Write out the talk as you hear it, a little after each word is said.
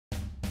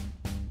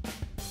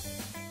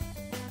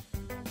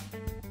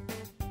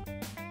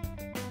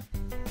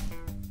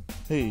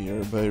Hey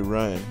everybody,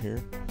 Ryan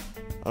here.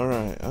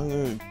 Alright, I'm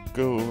going to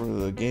go over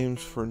the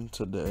games for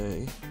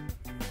today,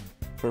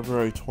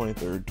 February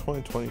 23rd,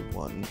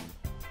 2021.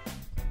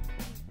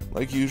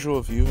 Like usual,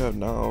 if you have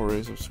not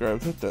already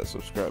subscribed, hit that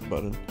subscribe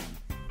button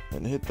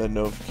and hit that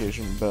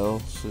notification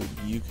bell so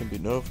you can be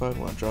notified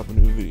when I drop a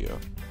new video.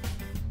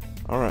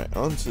 Alright,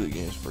 on to the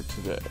games for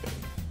today.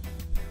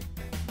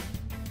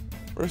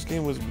 First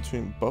game was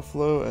between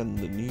Buffalo and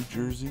the New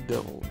Jersey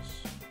Devils.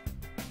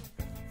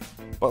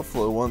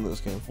 Buffalo won this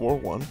game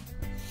 4-1.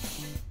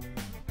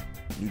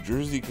 New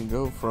Jersey can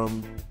go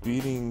from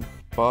beating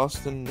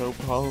Boston no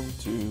problem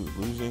to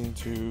losing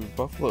to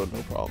Buffalo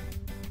no problem.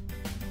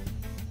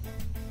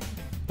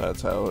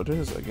 That's how it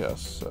is, I guess,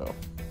 so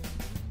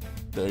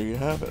there you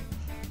have it.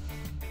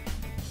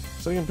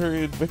 Second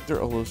period, Victor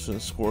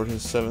Olofsson scored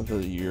his 7th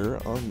of the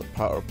year on the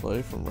power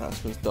play from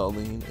Rasmus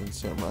Dahlin and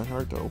Sam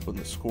Reinhart to open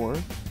the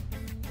scoring.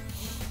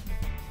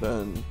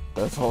 Then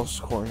that's all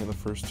scoring in the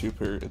first two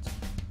periods.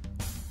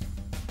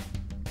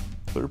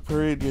 Third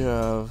period, you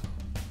have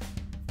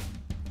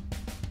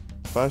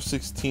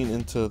 5:16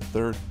 into the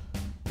third.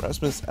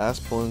 Rasmus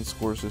Asplund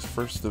scores his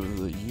first of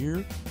the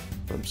year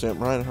from Sam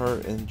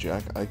Reinhart and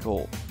Jack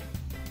Eichel,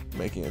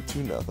 making it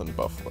 2-0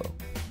 Buffalo.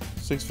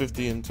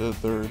 6:50 into the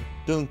third,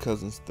 Dylan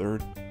Cousins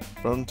third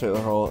from Taylor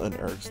Hall and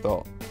Eric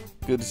Stahl.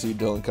 Good to see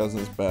Dylan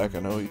Cousins back. I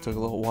know he took a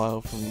little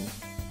while from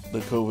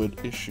the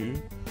COVID issue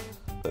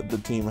that the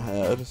team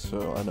had,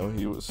 so I know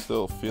he was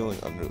still feeling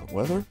under the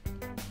weather.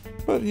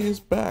 But he is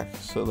back,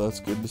 so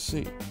that's good to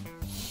see.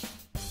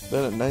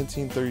 Then at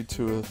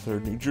 19:32 of the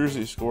third, New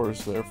Jersey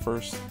scores their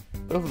first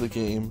of the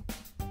game,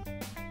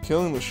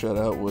 killing the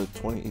shutout with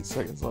 28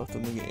 seconds left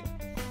in the game.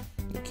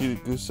 Nikita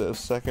Gusev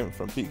second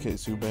from PK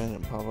Subban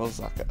and Pavel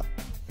Zacha.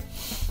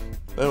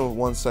 Then with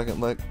 1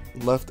 second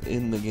left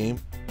in the game,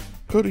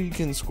 Cody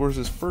Eakin scores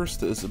his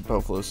first as a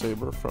Buffalo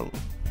Sabre from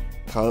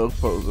Kyle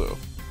Pozo,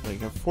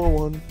 making it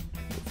 4-1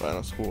 the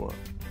final score.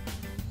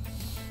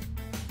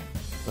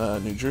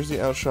 New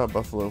Jersey outshot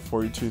Buffalo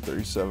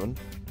 42-37.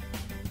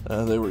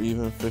 They were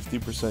even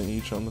 50%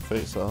 each on the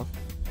face-off.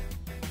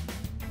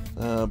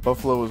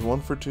 Buffalo was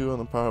 1 for 2 on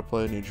the power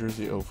play, New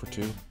Jersey 0 for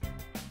 2.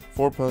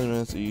 4 penalty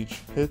minutes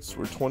each. Hits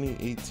were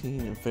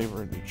 20-18 in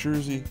favor of New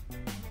Jersey.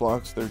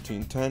 Blocks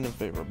 13-10 in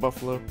favor of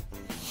Buffalo.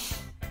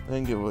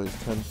 And giveaways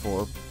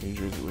 10-4, New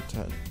Jersey with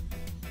 10.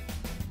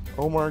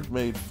 Olmark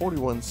made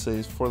 41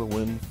 saves for the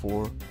win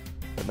for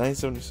a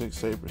 .976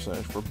 save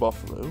percentage for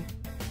Buffalo.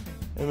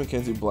 And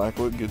Mackenzie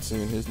Blackwood, good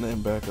seeing his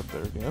name back up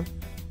there again.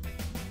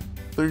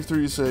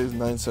 33 saves,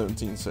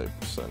 .917 save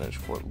percentage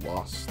for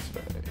loss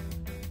today.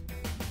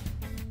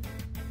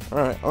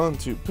 Alright, on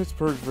to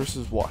Pittsburgh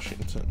versus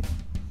Washington.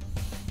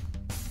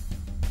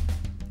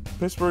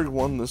 Pittsburgh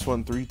won this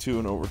one 3-2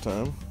 in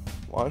overtime.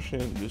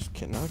 Washington just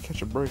cannot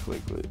catch a break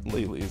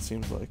lately, it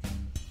seems like.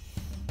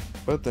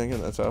 But then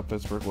again, that's how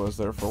Pittsburgh was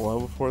there for a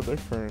while before their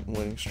current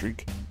winning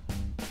streak.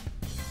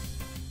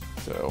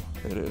 So,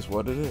 it is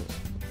what it is.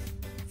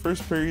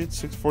 First period,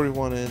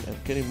 6:41 in,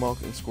 and Kenny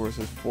Malkin scores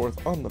his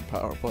 4th on the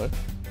power play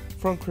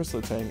from Chris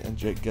Letang and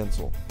Jake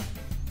Gensel.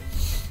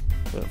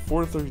 Then at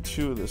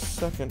 4:32 of the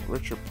second,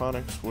 Richard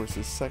Panik scores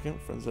his 2nd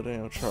from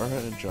Zdeno Chara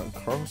and John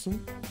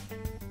Carlson.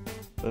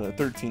 Then at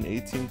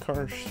 13:18,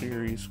 Connor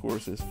Sheary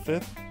scores his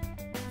 5th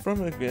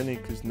from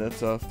Evgeny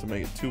Kuznetsov to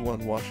make it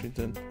 2-1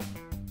 Washington.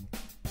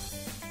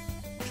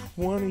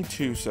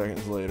 22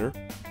 seconds later,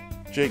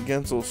 Jake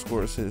Gensel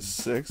scores his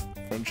 6th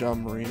from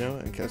John Marino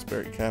and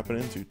Kasperi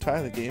Kapanen to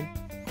tie the game.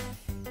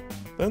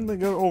 Then they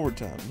go to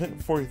overtime, hitting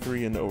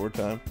 43 into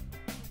overtime.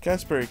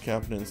 Kasperi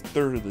Kapanen's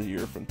 3rd of the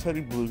year from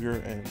Teddy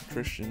Bluger and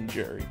Christian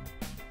Jerry.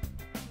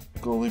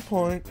 Goalie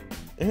point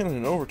and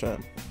in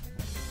overtime.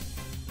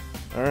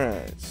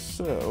 Alright,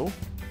 so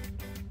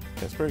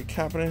Kasperi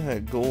Kapanen had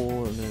a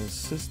goal and an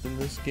assist in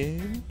this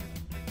game.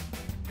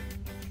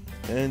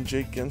 And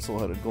Jake Gensel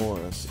had a goal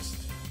and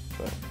assist.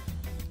 So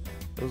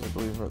those, I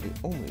believe, are the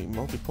only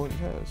multi-point he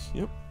has.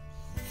 Yep.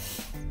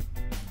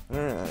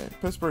 Alright,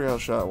 Pittsburgh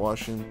outshot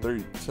Washington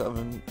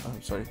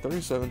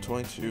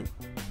 37-22.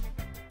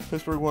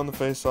 Pittsburgh won the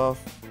face-off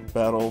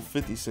battle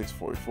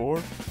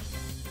 56-44.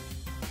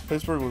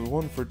 Pittsburgh was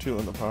 1 for 2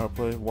 on the power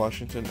play,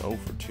 Washington 0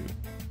 for 2.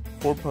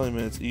 4 penalty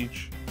minutes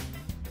each.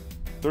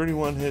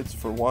 31 hits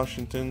for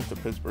Washington to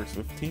Pittsburgh's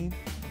 15.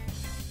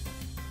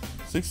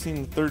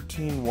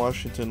 16-13,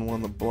 Washington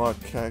won the block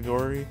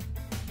category.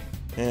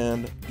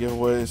 And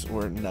giveaways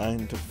were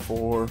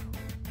 9-4.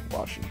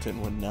 Washington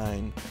won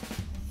 9.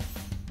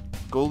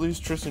 Goalies,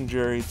 Tristan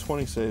Jerry,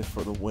 20 saves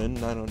for the win,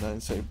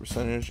 .909 save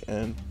percentage,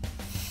 and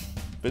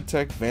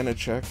Vitek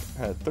Vanacek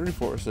had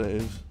 34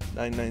 saves,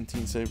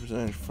 .919 save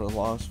percentage for the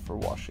loss for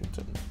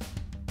Washington.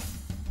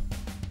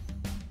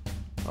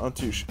 On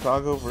to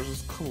Chicago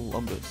versus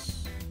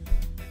Columbus.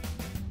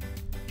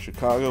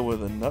 Chicago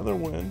with another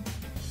win,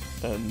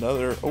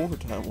 another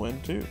overtime win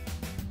too.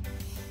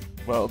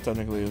 Well,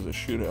 technically it was a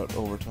shootout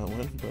overtime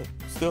win, but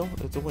still,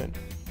 it's a win.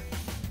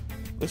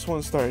 This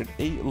one started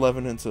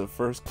 8-11 into the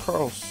first.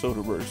 Carl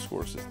Soderberg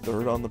scores his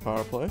 3rd on the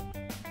power play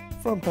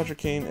from Patrick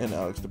Kane and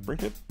Alex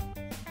DeBrincat.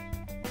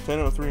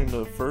 10:03 into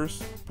the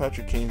first.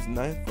 Patrick Kane's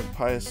ninth from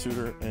Pius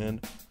Suter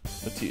and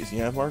Matthias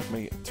Janmark,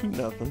 make it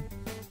 2-0.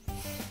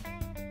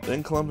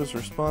 Then Columbus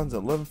responds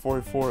at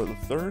 11:44 of the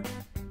third.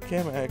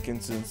 Cam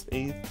Atkinson's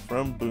eighth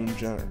from Boone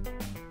Jenner.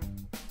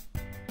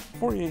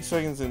 48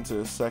 seconds into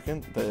the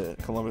second,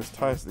 Columbus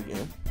ties the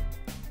game.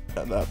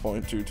 At that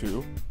point,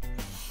 2-2.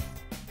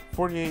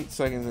 48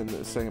 seconds into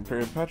the second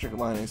period, Patrick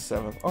Laine's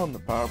seventh on the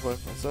power play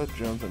from Seth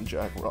Jones and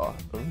Jack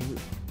Roslovic.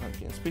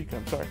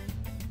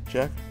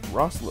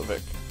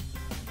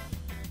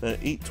 Then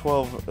at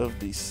 8:12 of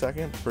the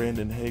second,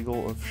 Brandon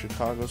Hagel of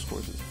Chicago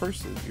scores his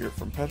first of the year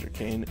from Patrick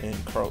Kane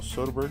and Carl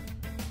Soderberg,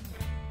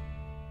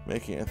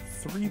 making it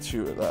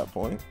 3-2 at that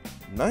point.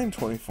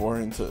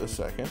 9:24 into the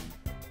second,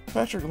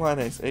 Patrick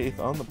Laine's eighth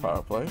on the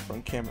power play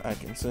from Cam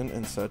Atkinson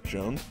and Seth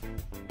Jones,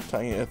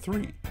 tying it at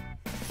 3.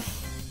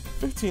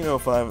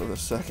 15:05 of the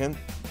second,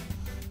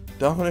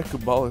 Dominic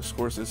Kubalik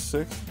scores his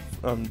sixth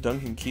from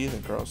Duncan Keith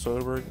and Carl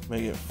Soderberg,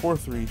 making it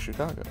 4-3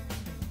 Chicago.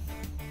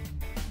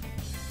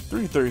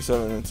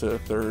 3:37 into the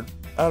third,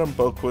 Adam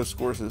Boqvist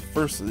scores his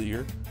first of the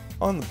year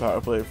on the power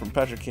play from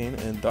Patrick Kane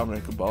and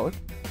Dominic Kubalik.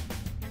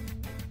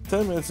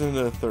 10 minutes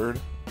into the third,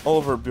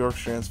 Oliver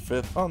Bjorkstrand's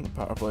fifth on the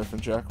power play from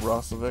Jack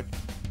Roslovic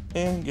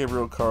and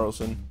Gabriel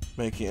Carlson,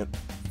 making it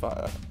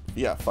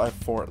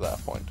 5-4 at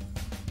that point.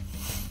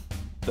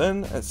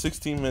 Then, at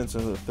 16 minutes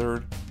into the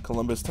third,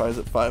 Columbus ties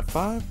at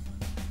 5-5.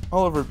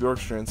 Oliver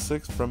Bjorkstrand's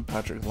sixth from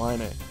Patrick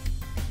Laine.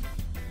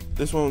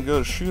 This one would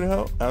go to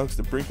shootout. Alex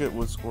DeBrincat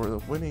would score the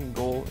winning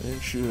goal in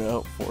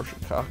shootout for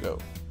Chicago,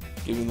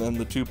 giving them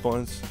the 2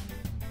 points.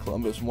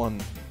 Columbus won.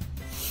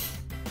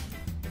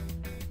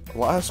 A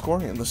lot of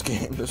scoring in this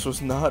game. This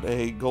was not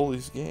a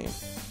goalie's game.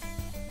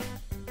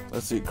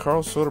 Let's see,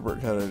 Carl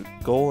Soderberg had a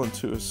goal and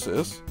 2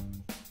 assists.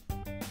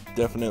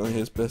 Definitely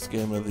his best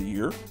game of the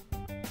year,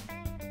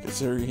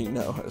 considering he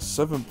now has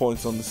 7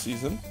 points on the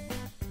season.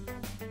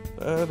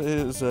 That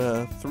is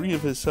 3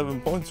 of his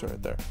 7 points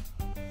right there.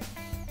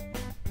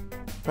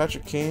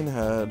 Patrick Kane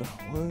had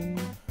 1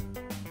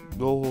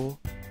 goal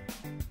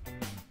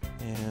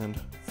and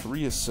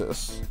 3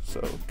 assists,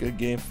 so good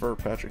game for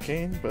Patrick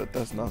Kane, but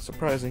that's not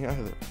surprising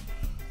either.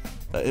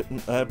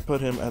 I'd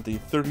put him at the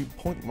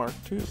 30-point mark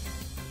too.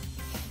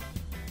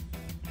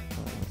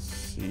 Let's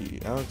see,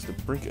 Alex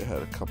DeBrincat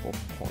had a couple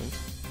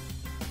points.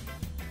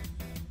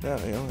 Yeah,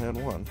 he only had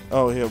 1.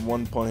 Oh, he had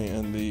 1 point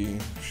in the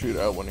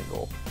shootout winning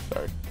goal.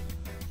 Sorry.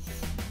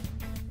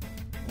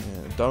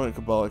 And Dominic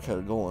Kubalik had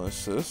a goal and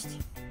assist.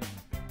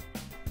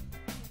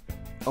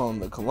 On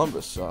the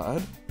Columbus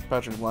side,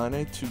 Patrick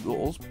Laine, 2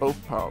 goals,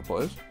 both power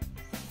plays.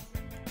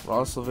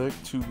 Roslovic,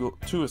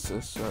 2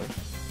 assists, sorry.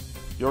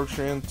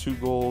 Bjorkstrand, 2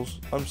 goals.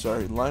 I'm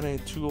sorry, Laine,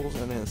 2 goals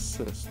and an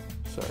assist.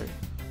 Sorry.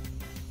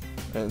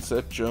 And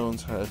Seth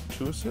Jones had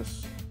 2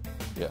 assists?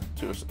 Yeah,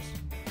 2 assists.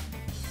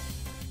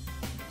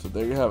 So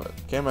there you have it.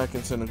 Cam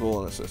Atkinson, a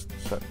goal and assist.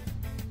 Sorry.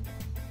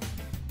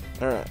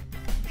 Alright.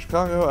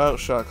 Chicago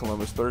outshot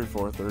Columbus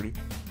 34-30.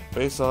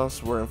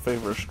 Faceoffs were in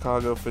favor of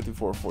Chicago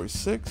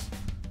 54-46.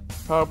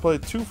 Power play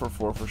 2 for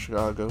 4 for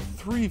Chicago,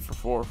 3 for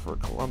 4 for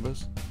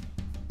Columbus.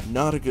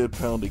 Not a good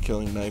penalty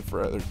killing night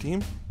for either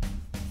team.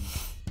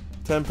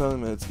 10 penalty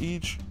minutes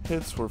each.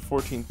 Hits were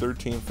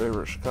 14-13 in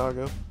favor of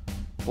Chicago.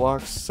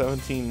 Blocks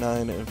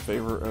 17-9 in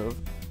favor of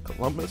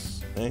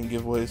Columbus. And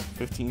giveaways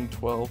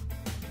 15-12.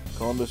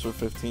 Columbus with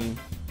 15.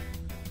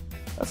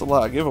 That's a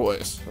lot of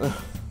giveaways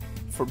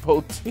for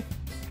both teams.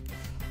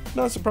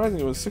 Not surprising,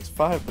 it was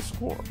 6-5 to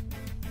score.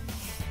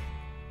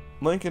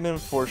 Lincoln in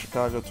for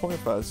Chicago,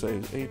 25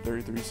 saves,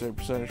 833 save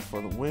percentage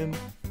for the win.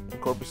 And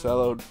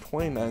Korpisalo,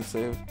 29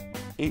 saves,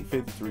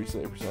 853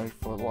 save percentage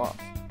for the loss.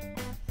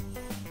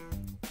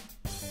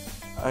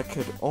 I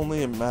could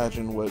only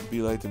imagine what it'd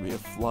be like to be a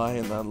fly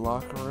in that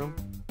locker room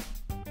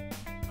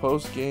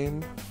post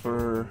game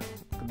for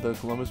the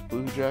Columbus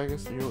Blue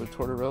Jackets to hear what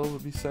Tortorella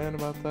would be saying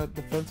about that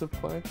defensive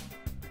play.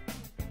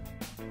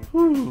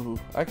 Whew,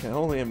 I can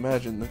only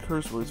imagine the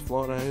curse words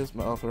flowing out of his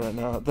mouth right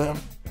now at them.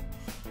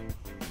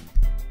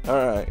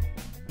 Alright,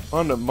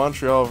 on to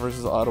Montreal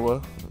versus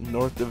Ottawa,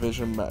 North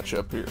Division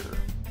matchup here.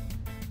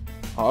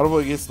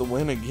 Ottawa gets the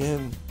win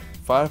again,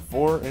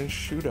 5-4 in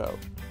shootout.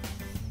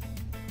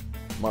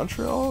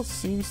 Montreal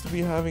seems to be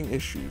having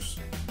issues.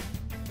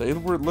 They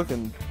were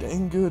looking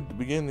dang good to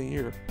begin the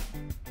year.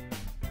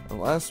 The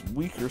last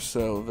week or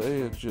so, they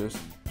had just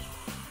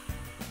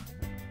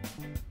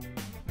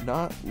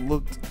not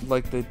looked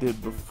like they did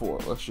before,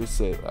 let's just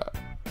say that.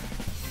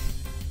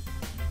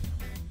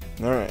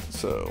 Alright,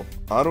 so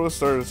Ottawa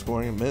started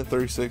scoring a minute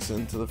 36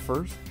 into the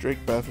first.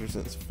 Drake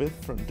Batherson's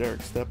fifth from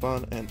Derek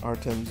Stepan and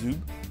Artem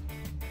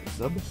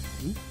Zub,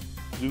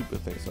 I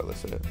think is how they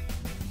say it.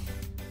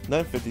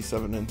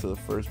 9:57 into the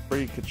first.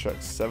 Brady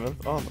Tkachuk's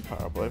seventh on the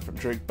power play from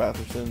Drake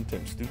Batherson and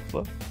Tim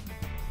Stützle.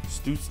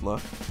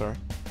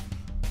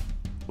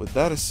 With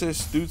that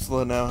assist,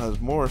 Stützle now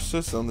has more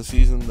assists on the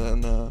season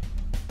than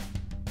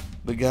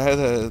the guy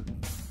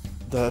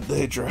that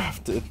they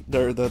drafted,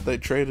 or that they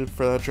traded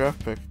for that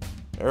draft pick.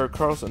 Erik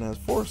Karlsson has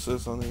 4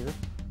 assists on the year.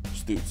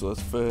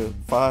 Stützle's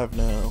 5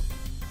 now.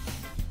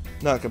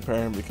 Not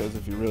comparing, because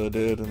if you really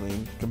did and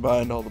then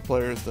combined all the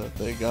players that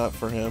they got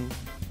for him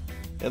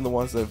and the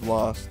ones they've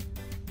lost,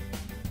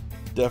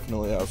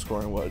 definitely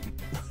outscoring what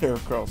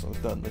Erik Karlsson's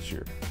done this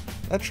year.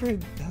 That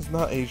trade has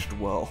not aged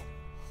well.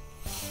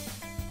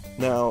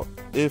 Now,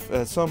 if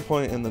at some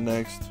point in the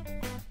next,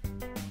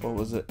 what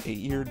was it,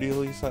 8-year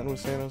deal he signed with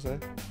San Jose?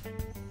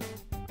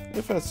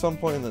 If at some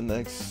point in the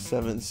next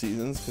 7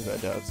 seasons, because I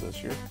doubt it's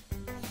this year,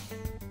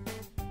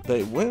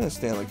 they win a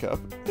Stanley Cup,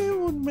 it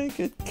would make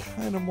it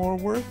kind of more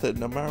worth it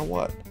no matter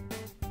what.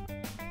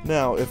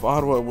 Now, if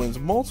Ottawa wins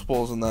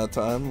multiples in that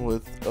time,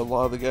 with a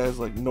lot of the guys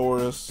like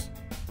Norris,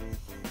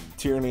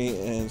 Tierney,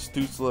 and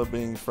Stützle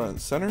being front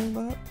and center in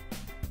that,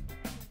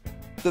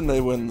 then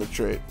they win the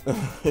trade.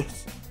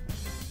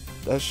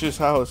 That's just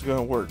how it's going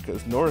to work,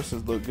 because Norris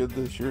has looked good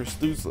this year,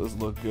 Stützle has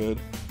looked good,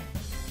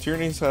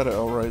 Tierney's had an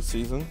alright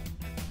season.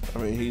 I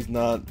mean, he's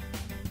not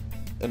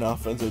an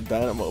offensive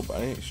dynamo by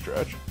any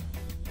stretch,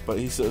 but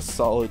he's a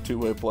solid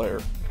two-way player.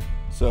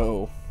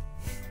 So,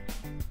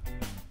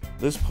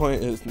 this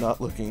point is not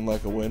looking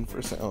like a win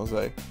for San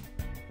Jose.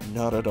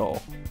 Not at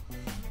all.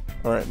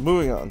 Alright,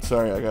 moving on.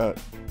 Sorry, I got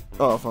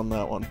off on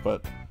that one,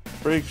 but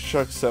Brady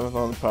Tkachuk 7th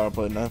on the power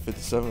play,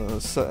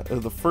 9:57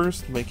 of the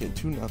first, making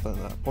 2-0 at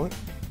that point.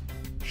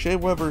 Shea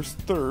Weber's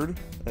 3rd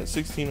at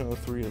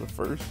 16:03 of the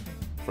first,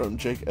 from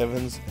Jake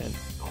Evans and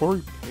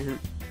Corey Perry.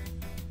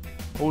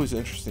 Always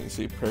interesting to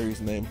see Perry's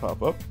name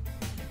pop up.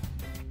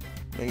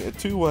 Making a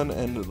 2-1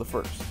 end of the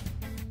first.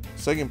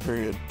 Second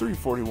period,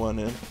 3:41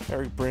 in,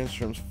 Eric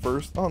Brandstrom's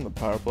 1st on the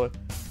power play,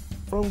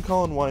 from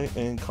Colin White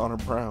and Connor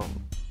Brown.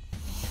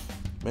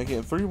 Making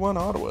it 3-1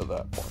 Ottawa at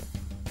that point.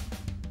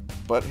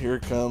 But here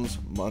comes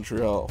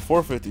Montreal,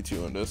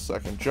 4:52 into the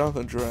second.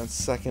 Jonathan Drouin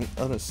 2nd,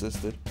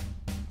 unassisted.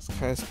 It's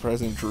kind of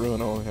surprising Drouin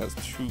only has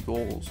 2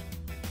 goals.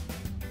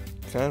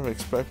 Kind of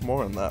expect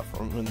more than that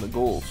from him in the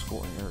goal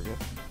scoring area.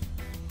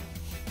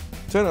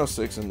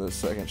 10:06 into the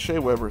second. Shea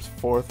Weber's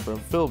 4th from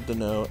Philip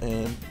Deneau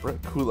and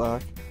Brett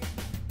Kulak,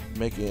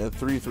 making it a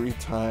 3-3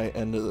 tie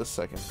end of the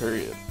second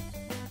period.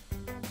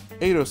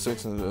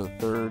 8:06 into the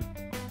third.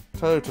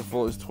 Tyler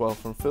Toffoli's 12th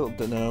from Philip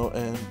Deneau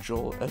and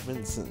Joel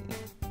Edmondson.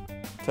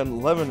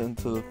 10:11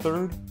 into the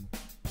third.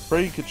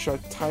 Brady Tkachuk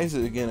ties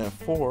it again at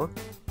 4.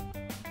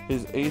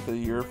 His 8th of the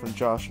year from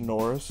Josh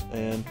Norris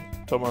and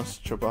Thomas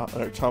Chabot.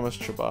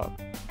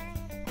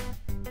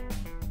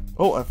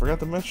 Oh, I forgot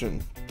to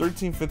mention,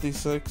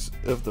 13:56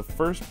 of the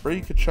first,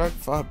 Brady Tkachuk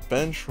fought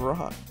Ben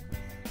Sherratt.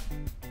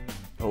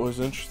 Always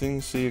interesting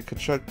to see a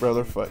Tkachuk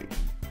brother fight.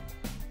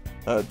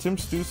 Tim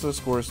Stützle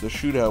scores the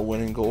shootout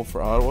winning goal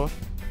for Ottawa.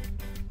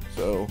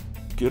 So,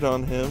 good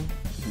on him.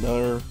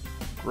 Another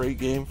great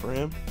game for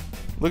him.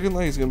 Looking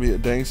like he's going to be a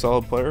dang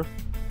solid player.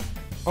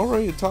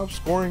 Already a top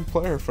scoring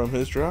player from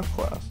his draft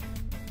class.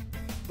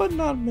 But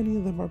not many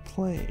of them are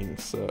playing,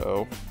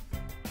 so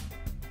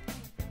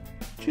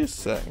just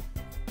saying.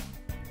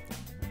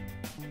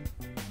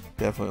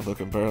 Definitely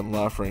looking better than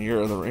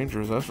Lafreniere of the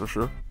Rangers, that's for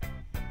sure.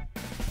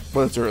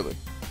 But it's early.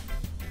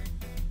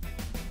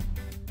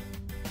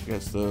 I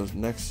guess those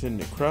next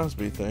Sidney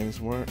Crosby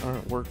things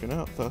aren't working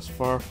out thus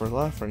far for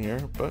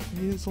Lafreniere, but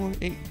he is only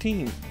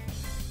 18.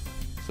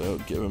 So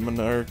give him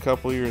another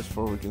couple years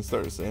before we can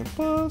start saying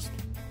bust.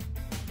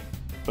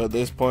 But at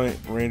this point,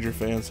 Ranger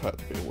fans have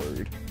to be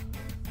worried.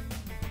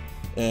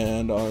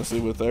 And honestly,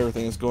 with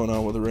everything that's going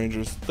on with the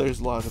Rangers, there's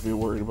a lot to be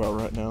worried about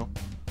right now.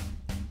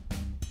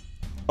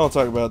 I'll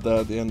talk about that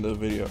at the end of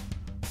the video.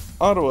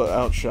 Ottawa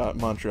outshot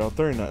Montreal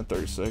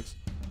 39-36.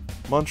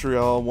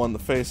 Montreal won the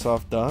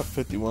face-off dot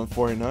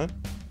 51-49.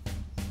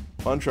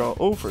 Montreal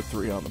 0 for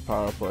 3 on the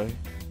power play.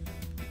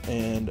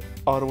 And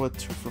Ottawa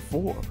 2 for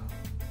 4.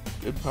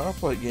 Good power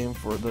play game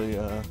for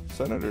the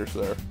Senators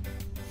there.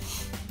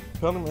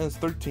 Penalty minutes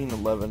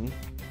 13-11.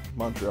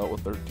 Montreal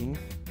with 13.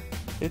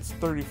 It's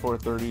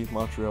 34-30.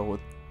 Montreal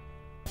with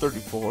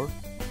 34.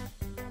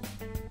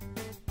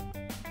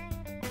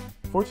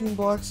 14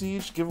 blocks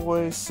each,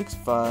 giveaway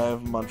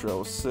 6-5, Montreal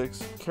with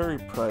 6, Carey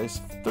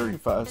Price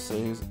 35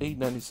 saves,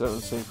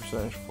 897 save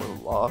percentage for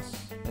the loss,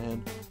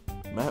 and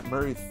Matt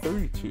Murray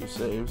 32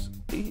 saves,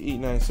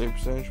 889 save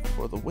percentage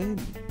for the win.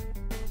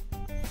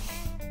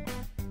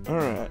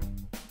 Alright,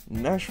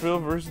 Nashville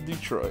versus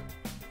Detroit.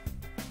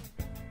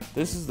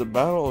 This is the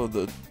battle of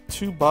the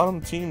 2 bottom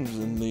teams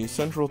in the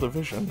Central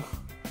Division.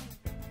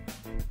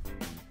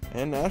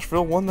 And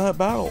Nashville won that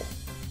battle,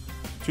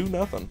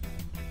 2-0.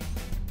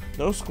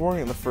 No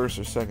scoring in the first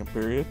or second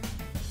period.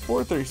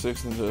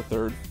 4:36 into the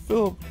third.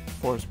 Philip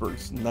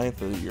Forsberg's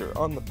 9th of the year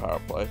on the power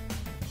play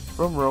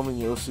from Roman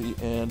Josi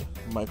and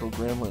Michael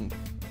Granlund.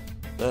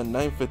 Then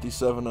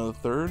 9:57 of the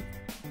third.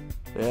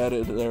 They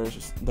added their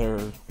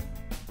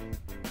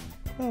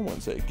I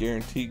wouldn't say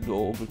guaranteed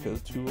goal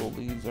because 2-0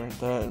 leads aren't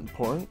that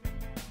important,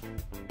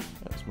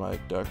 as my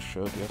Ducks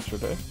showed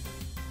yesterday.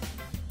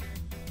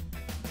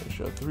 They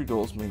showed 3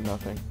 goals mean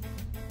nothing.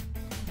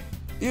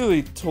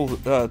 Ilya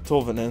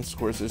Tolvanen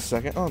scores his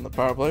 2nd on the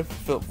power play for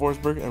Philip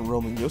Forsberg and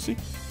Roman Josi.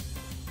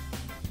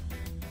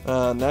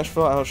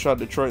 Nashville outshot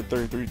Detroit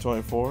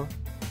 33-24.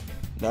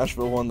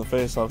 Nashville won the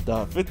faceoff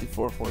dot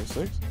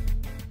 54-46.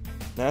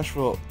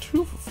 Nashville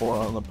 2 for 4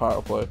 on the power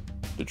play.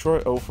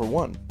 Detroit 0 for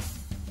 1.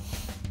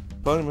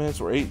 Penalty minutes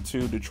were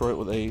 8-2. Detroit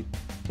with 8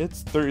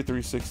 hits,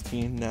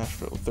 33-16.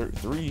 Nashville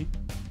 33.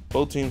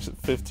 Both teams at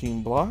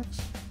 15 blocks.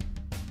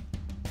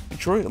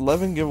 Detroit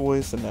 11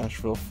 giveaways to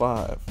Nashville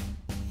 5.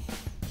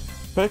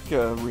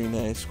 Pekka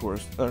Rinne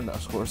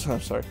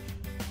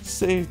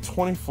saved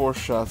 24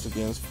 shots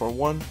against for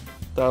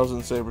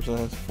 1,000 save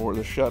percentage for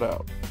the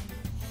shutout.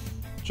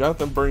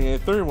 Jonathan Bernier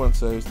 31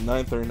 saves,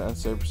 939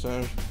 save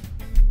percentage.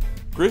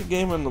 Great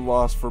game in the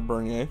loss for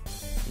Bernier.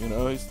 You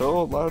know, he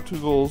still allowed 2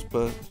 goals,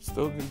 but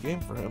still a good game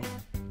for him.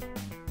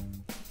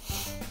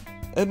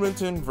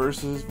 Edmonton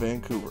versus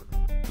Vancouver.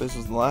 This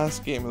was the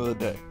last game of the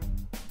day.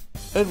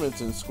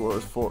 Edmonton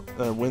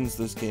wins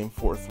this game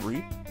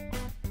 4-3.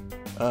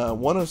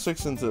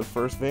 106 into the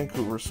first.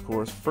 Vancouver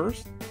scores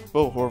first.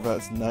 Bo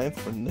Horvat's 9th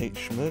for Nate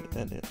Schmidt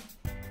and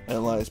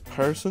Elias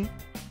Persson.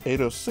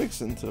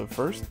 806 into the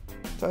first.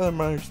 Tyler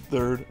Myers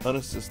 3rd,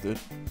 unassisted.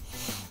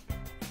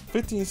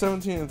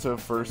 15-17 into the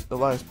first.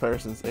 Elias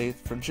Persson's 8th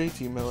for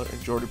JT Miller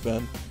and Jordy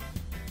Ben,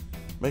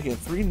 making it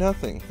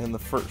 3-0 in the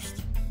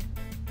first.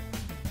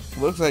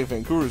 Looks like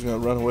Vancouver's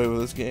going to run away with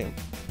this game.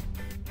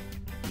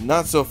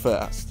 Not so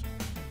fast.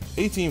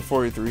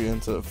 18:43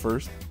 into the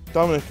first.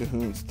 Dominic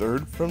Cahoon's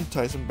 3rd from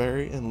Tyson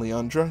Barrie and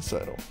Leon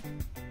Draisaitl,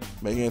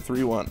 making it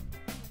 3-1.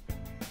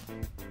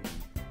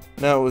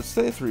 Now it would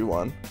stay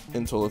 3-1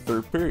 until the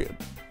 3rd period.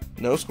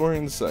 No scoring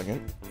in the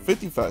second.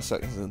 55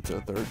 seconds into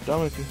the 3rd.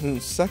 Dominic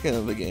Cahoon's 2nd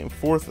of the game,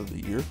 4th of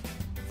the year,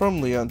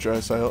 from Leon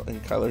Draisaitl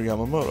and Kyler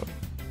Yamamoto.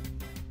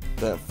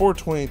 Then at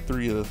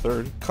 4:23 of the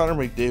 3rd, Connor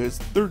McDavid's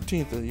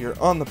 13th of the year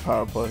on the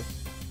power play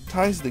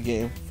ties the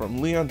game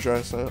from Leon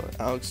Draisaitl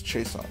and Alex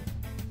Chiasson.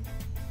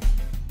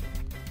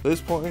 At this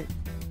point,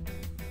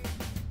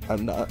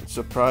 I'm not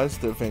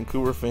surprised that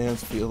Vancouver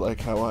fans feel like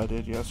how I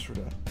did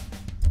yesterday.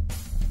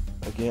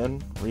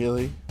 Again,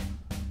 really?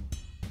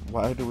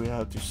 Why do we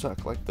have to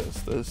suck like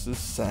this? This is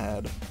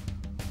sad.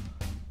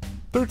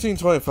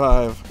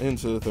 13:25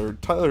 into the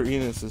 3rd. Tyler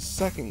Enos'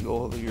 2nd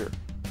goal of the year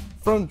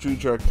from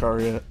Jujhar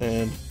Khaira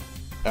and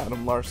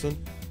Adam Larsson.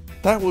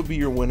 That would be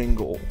your winning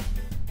goal.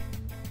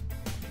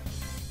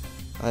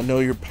 I know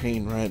your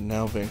pain right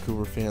now,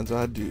 Vancouver fans.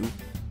 I do.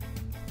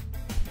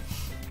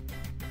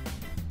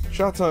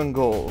 Shots on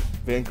goal.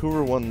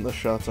 Vancouver won the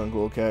shots on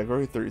goal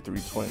category,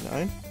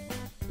 33-29.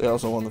 They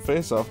also won the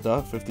faceoff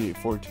dot,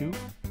 58-42.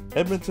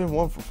 Edmonton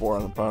 1 for 4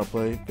 on the power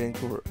play.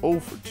 Vancouver 0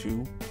 for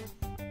 2.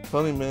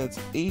 Penalty minutes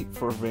 8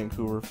 for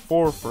Vancouver,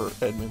 4 for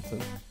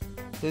Edmonton.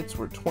 Hits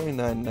were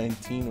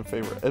 29-19 in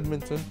favor of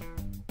Edmonton.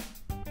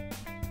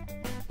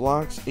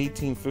 Blocks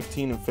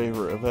 18-15 in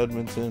favor of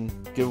Edmonton.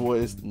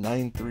 Giveaways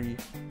 9-3.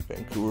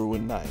 Vancouver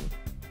with 9.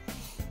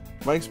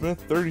 Mike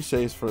Smith 30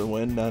 saves for the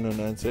win,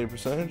 909 save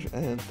percentage,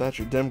 and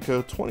Thatcher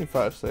Demko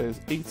 25 saves,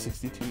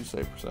 862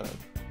 save percentage.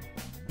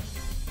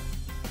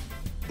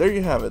 There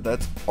you have it.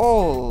 That's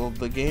all of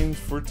the games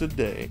for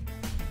today.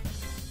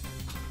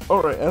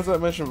 Alright, as I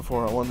mentioned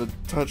before, I wanted to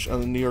touch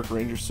on the New York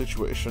Rangers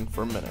situation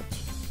for a minute.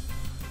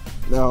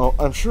 Now,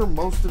 I'm sure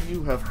most of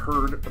you have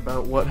heard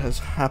about what has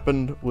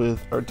happened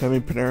with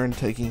Artemi Panarin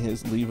taking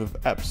his leave of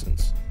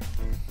absence.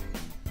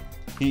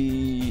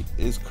 He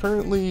is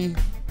currently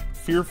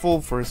fearful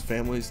for his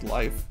family's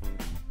life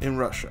in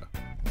Russia.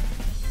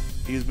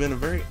 He's been a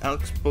very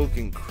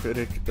outspoken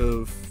critic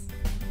of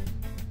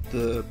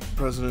the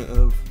president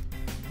of...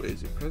 Wait,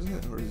 is he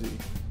president or is he...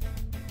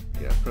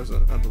 Yeah,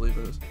 president, I believe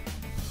it is.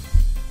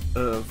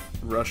 Of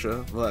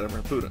Russia,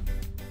 Vladimir Putin.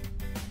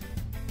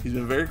 He's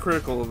been very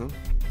critical of him,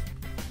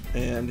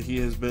 and he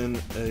has been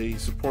a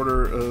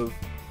supporter of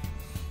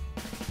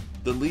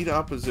the lead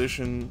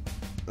opposition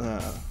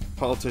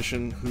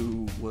politician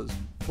who was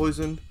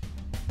poisoned,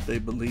 they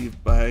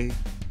believe, by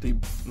the,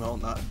 well,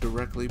 not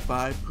directly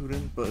by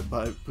Putin, but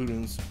by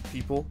Putin's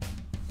people.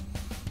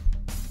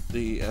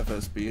 The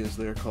FSB, as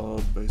they're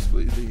called,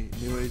 basically the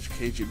New Age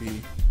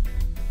KGB.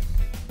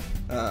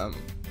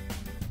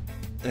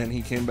 And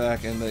he came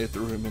back and they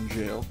threw him in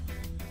jail.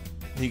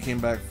 He came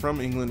back from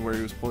England where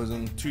he was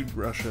poisoned to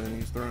Russia and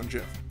he's thrown in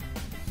jail.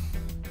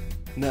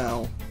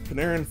 Now,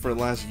 Panarin for the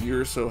last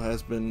year or so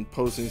has been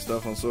posting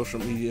stuff on social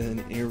media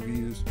and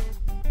interviews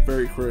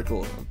very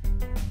critical of him.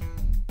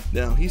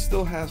 Now, he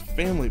still has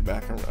family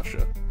back in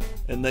Russia,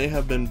 and they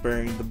have been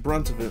bearing the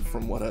brunt of it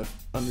from what I've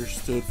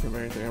understood from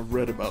everything I've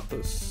read about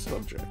this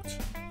subject.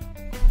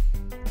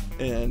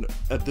 And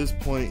at this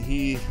point,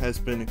 he has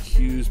been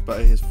accused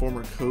by his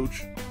former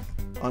coach,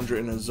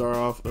 Andrei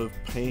Nazarov, of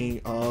paying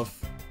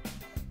off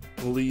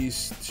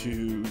police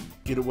to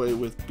get away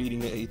with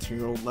beating an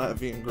 18-year-old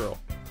Latvian girl.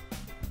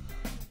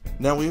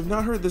 Now, we have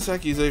not heard this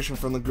accusation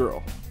from the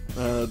girl.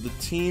 The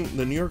team,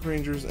 the New York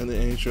Rangers and the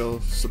NHL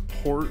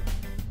support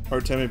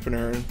Artemi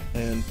Panarin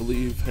and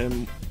believe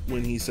him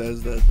when he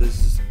says that this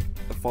is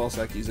a false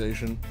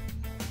accusation.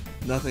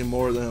 Nothing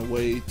more than a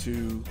way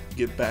to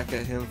get back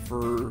at him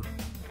for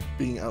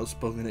being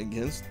outspoken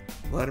against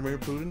Vladimir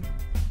Putin.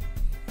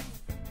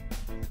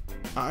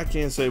 I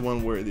can't say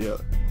one way or the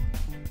other.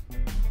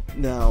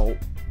 Now,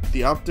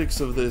 the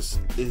optics of this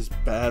is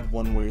bad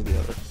one way or the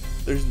other.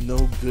 there's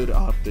no good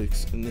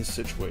optics in this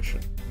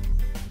situation.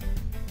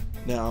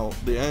 Now,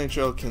 the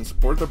NHL can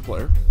support the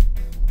player,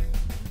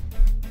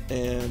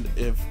 and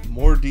if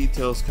more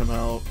details come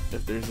out,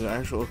 if there's an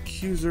actual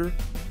accuser,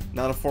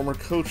 not a former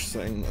coach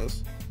saying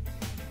this,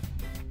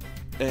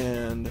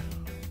 and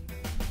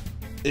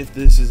if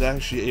this is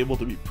actually able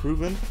to be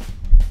proven,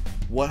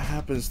 what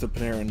happens to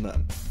Panarin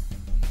then?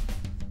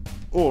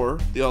 Or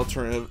the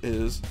alternative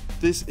is,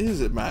 this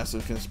is a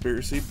massive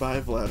conspiracy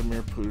by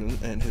Vladimir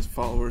Putin and his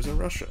followers in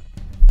Russia.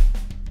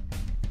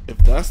 If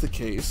that's the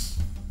case,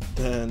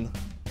 then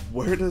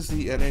where does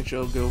the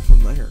NHL go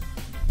from there?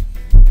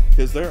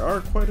 Because there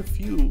are quite a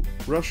few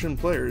Russian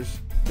players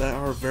that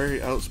are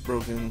very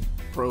outspoken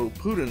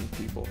pro-Putin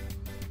people,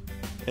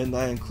 and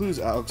that includes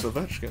Alex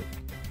Ovechkin.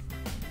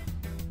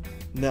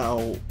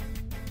 Now,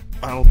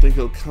 I don't think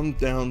it'll come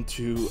down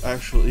to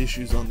actual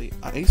issues on the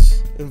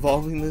ice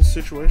involving this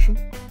situation,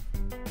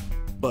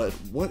 but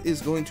what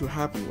is going to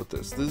happen with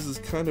this? This is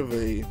kind of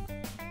a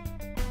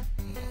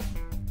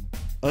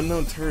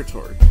unknown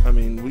territory. I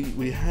mean,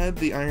 we had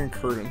the Iron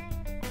Curtain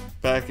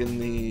back in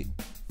the,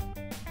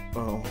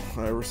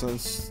 ever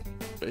since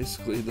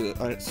basically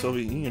the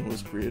Soviet Union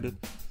was created.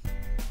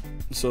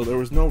 So there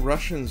was no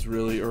Russians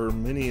really, or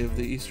many of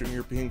the Eastern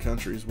European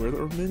countries where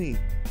there were many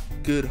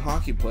good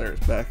hockey players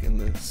back in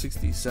the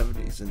 60s,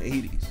 70s, and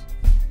 80s.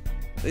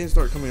 They didn't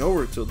start coming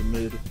over till the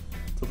mid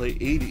to late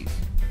 80s.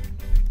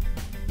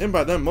 And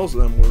by then, most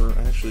of them were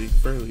actually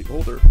fairly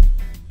older,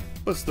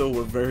 but still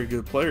were very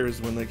good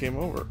players when they came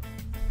over.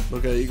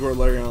 Look at Igor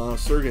Larionov,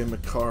 Sergei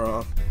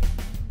Makarov.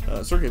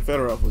 Sergei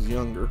Fedorov was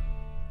younger,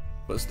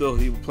 but still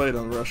he played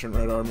on the Russian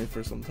Red Army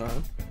for some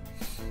time.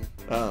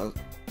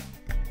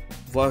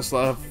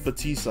 Vladislav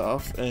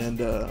Fetisov and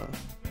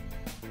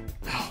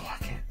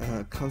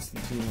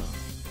Konstantinov.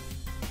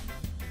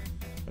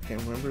 I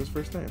can't remember his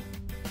first name.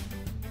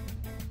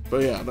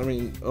 But yeah, I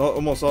mean,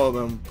 almost all of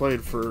them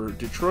played for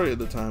Detroit at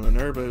the time, and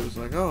everybody was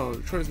like, oh,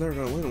 Detroit's never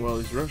going to win well,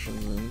 these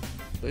Russians, and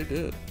they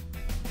did.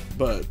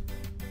 But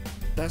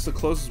that's the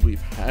closest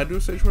we've had to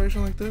a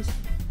situation like this.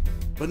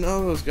 But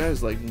none of those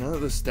guys, like none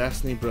of the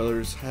Stastny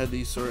brothers had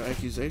these sort of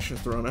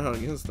accusations thrown out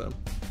against them.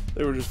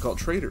 They were just called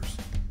traitors.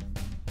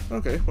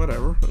 Okay,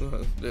 whatever.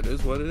 It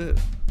is what it is.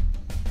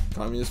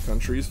 Communist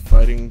countries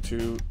fighting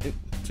to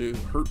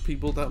hurt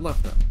people that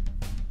left them.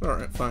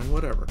 Alright, fine,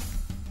 whatever.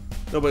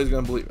 Nobody's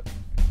gonna believe it.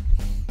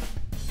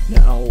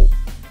 Now,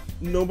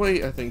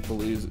 nobody, I think,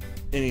 believes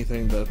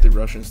anything that the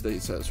Russian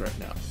state says right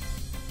now.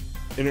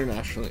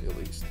 Internationally, at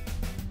least.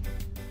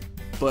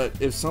 But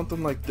if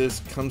something like this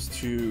comes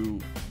to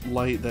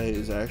light that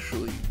is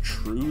actually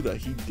true, that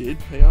he did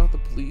pay out the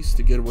police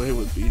to get away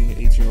with beating an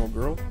 18-year-old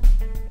girl,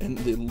 and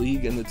the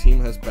league and the team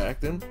has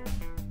backed him,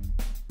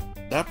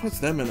 that puts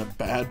them in a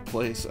bad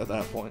place at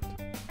that point.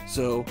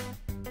 So,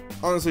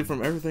 honestly,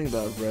 from everything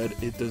that I've read,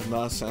 it does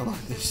not sound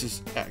like this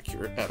is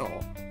accurate at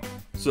all.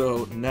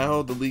 So,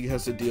 now the league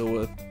has to deal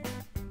with,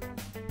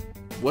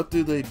 what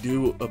do they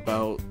do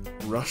about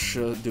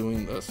Russia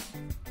doing this?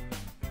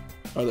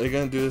 Are they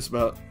going to do this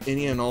about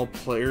any and all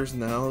players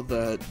now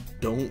that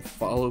don't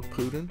follow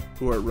Putin,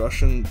 who are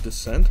Russian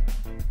descent?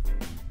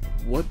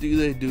 What do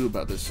they do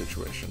about this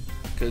situation?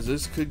 Because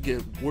this could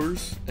get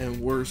worse and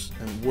worse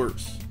and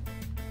worse.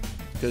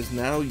 Because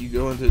now you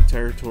go into the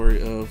territory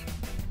of,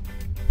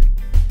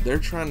 they're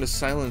trying to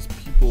silence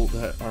people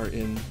that are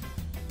in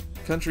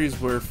countries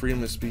where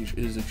freedom of speech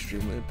is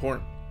extremely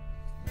important.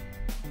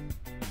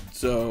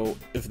 So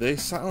if they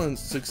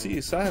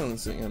succeed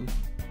silencing him,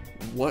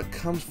 what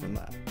comes from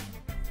that?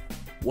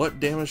 What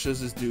damage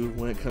does this do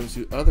when it comes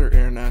to other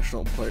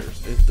international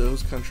players if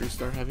those countries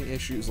start having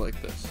issues like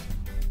this?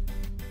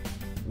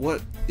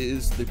 What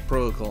is the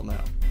protocol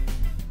now?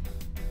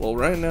 Well,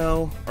 right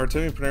now,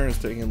 Artemi Panarin is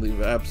taking a leave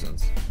of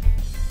absence.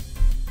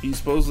 He's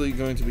supposedly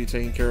going to be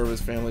taking care of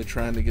his family,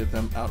 trying to get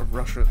them out of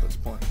Russia at this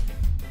point.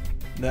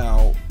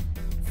 Now,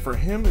 for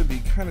him, it'd be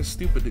kind of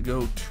stupid to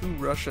go to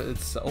Russia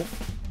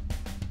itself,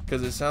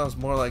 because it sounds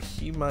more like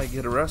he might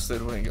get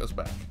arrested when he goes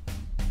back.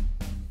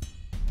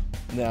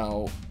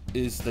 Now,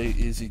 is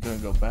he going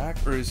to go back,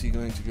 or is he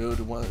going to go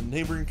to one of the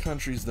neighboring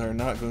countries that are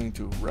not going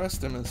to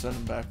arrest him and send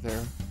him back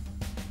there,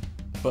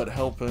 but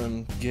help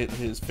him get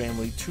his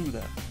family to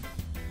them?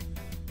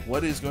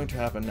 What is going to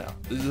happen now?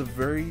 This is a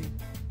very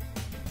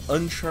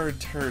uncharted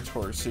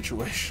territory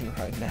situation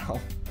right now.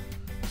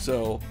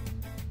 So,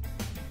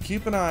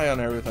 keep an eye on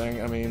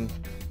everything. I mean,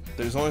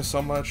 there's only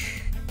so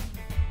much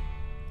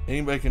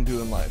anybody can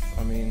do in life.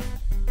 I mean,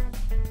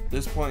 at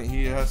this point,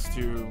 he has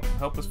to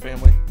help his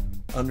family.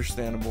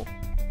 Understandable.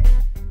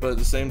 But at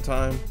the same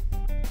time,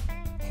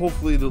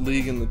 hopefully the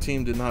league and the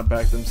team did not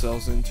back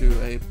themselves into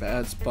a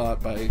bad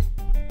spot by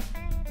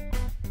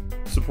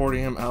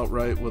supporting him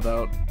outright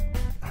without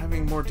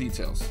having more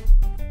details.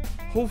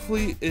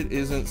 Hopefully it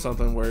isn't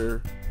something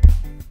where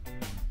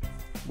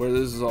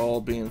this is all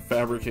being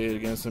fabricated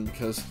against him,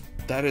 because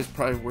that is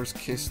probably worst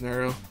case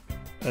scenario,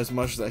 as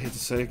much as I hate to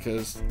say,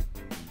 because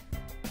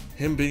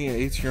him being an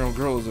 18-year-old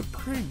girl is a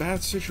pretty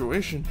bad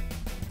situation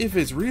if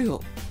it's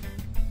real.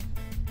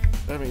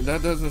 I mean,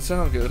 that doesn't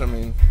sound good. I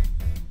mean,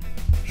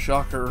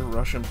 shocker,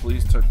 Russian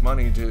police took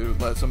money to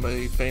let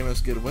somebody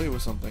famous get away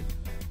with something.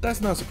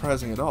 That's not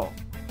surprising at all,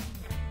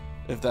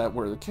 if that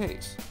were the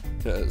case.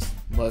 Because,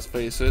 let's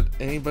face it,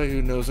 anybody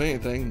who knows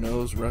anything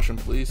knows Russian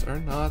police are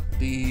not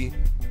the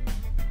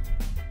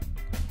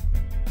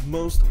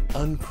most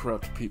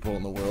uncorrupt people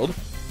in the world.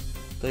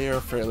 They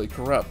are fairly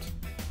corrupt.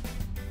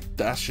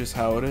 That's just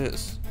how it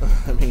is.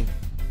 I mean,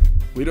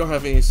 we don't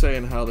have any say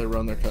in how they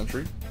run their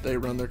country. They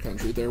run their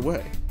country their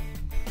way.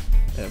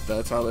 And if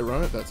that's how they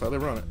run it, that's how they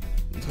run it.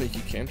 Like,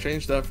 you can't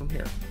change that from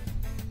here.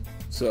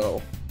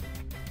 So,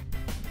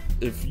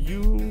 if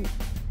you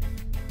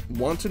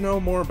want to know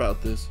more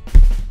about this,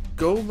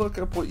 go look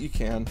up what you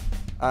can.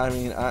 I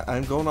mean,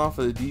 I'm going off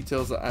of the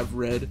details that I've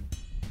read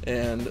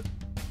and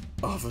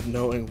off of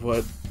knowing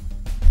what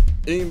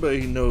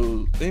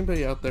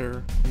anybody out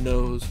there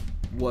knows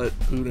what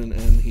Putin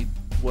and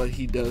what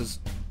he does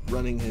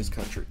running his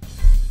country.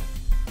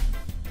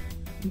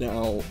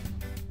 Now,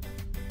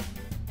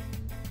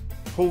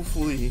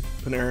 hopefully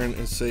Panarin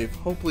is safe.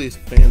 Hopefully his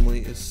family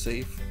is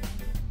safe.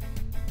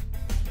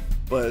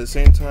 But at the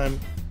same time,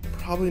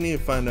 probably need to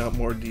find out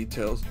more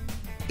details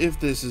if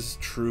this is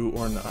true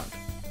or not.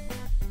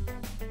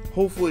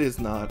 Hopefully it's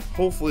not.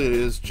 Hopefully it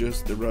is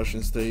just the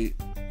Russian state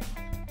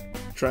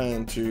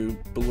trying to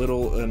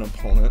belittle an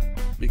opponent,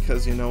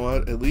 because you know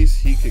what, at least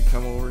he could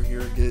come over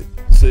here, get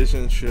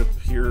citizenship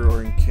here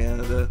or in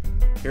Canada,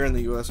 here in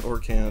the US or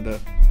Canada,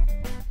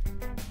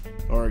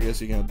 or I guess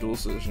he can have dual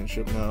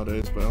citizenship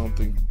nowadays, but I don't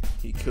think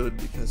he could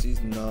because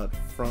he's not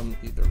from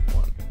either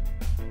one.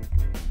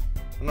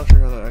 I'm not sure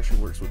how that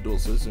actually works with dual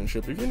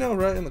citizenship. If you know,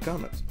 write in the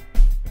comments.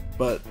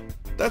 But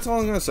that's all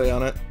I'm going to say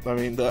on it. I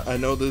mean, I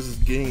know this is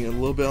getting a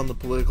little bit on the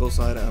political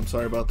side. I'm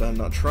sorry about that. I'm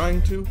not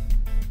trying to.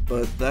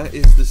 But that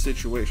is the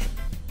situation.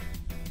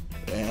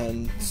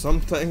 And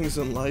some things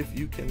in life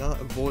you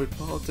cannot avoid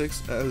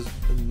politics, as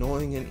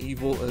annoying and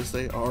evil as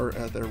they are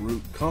at their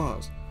root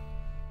cause.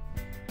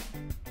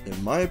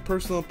 In my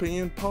personal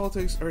opinion,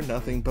 politics are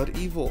nothing but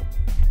evil.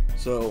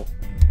 So,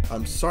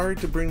 I'm sorry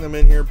to bring them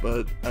in here,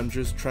 but I'm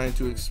just trying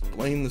to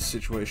explain the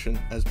situation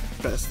as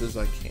best as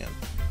I can.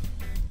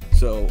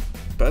 So,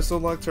 best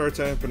of luck to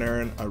Artemi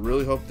Panarin. I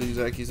really hope these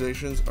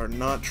accusations are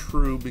not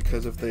true,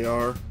 because if they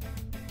are,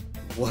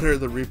 what are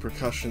the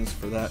repercussions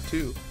for that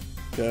too?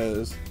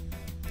 Because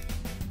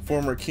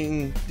former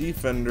King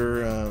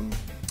defender,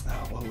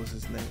 what was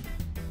his name?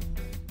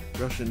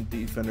 Russian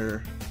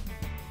defender,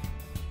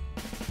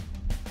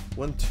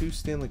 won 2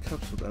 Stanley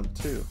Cups with them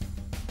too.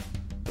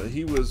 But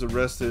he was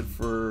arrested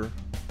for,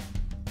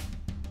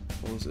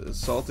 what was it,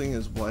 assaulting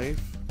his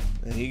wife,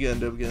 and he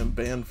ended up getting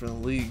banned from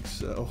the league.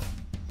 So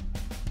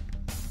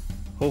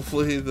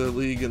hopefully the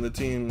league and the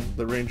team,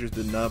 the Rangers,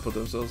 did not put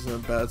themselves in a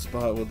bad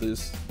spot with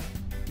this.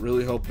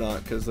 Really hope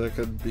not, because that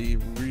could be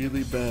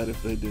really bad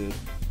if they did.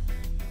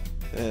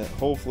 And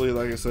hopefully,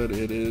 like I said,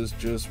 it is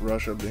just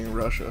Russia being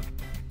Russia.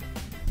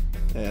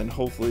 And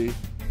hopefully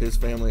his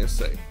family is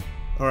safe.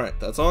 Alright,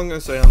 that's all I'm going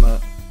to say on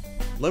that.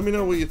 Let me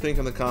know what you think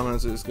in the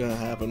comments is going to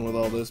happen with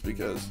all this,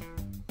 because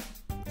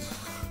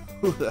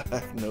who the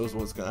heck knows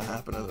what's going to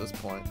happen at this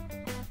point.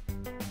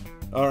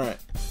 Alright,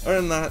 other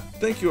than that,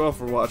 thank you all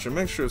for watching.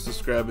 Make sure to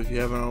subscribe if you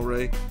haven't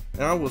already,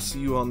 and I will see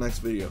you all next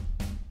video.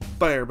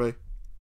 Bye everybody.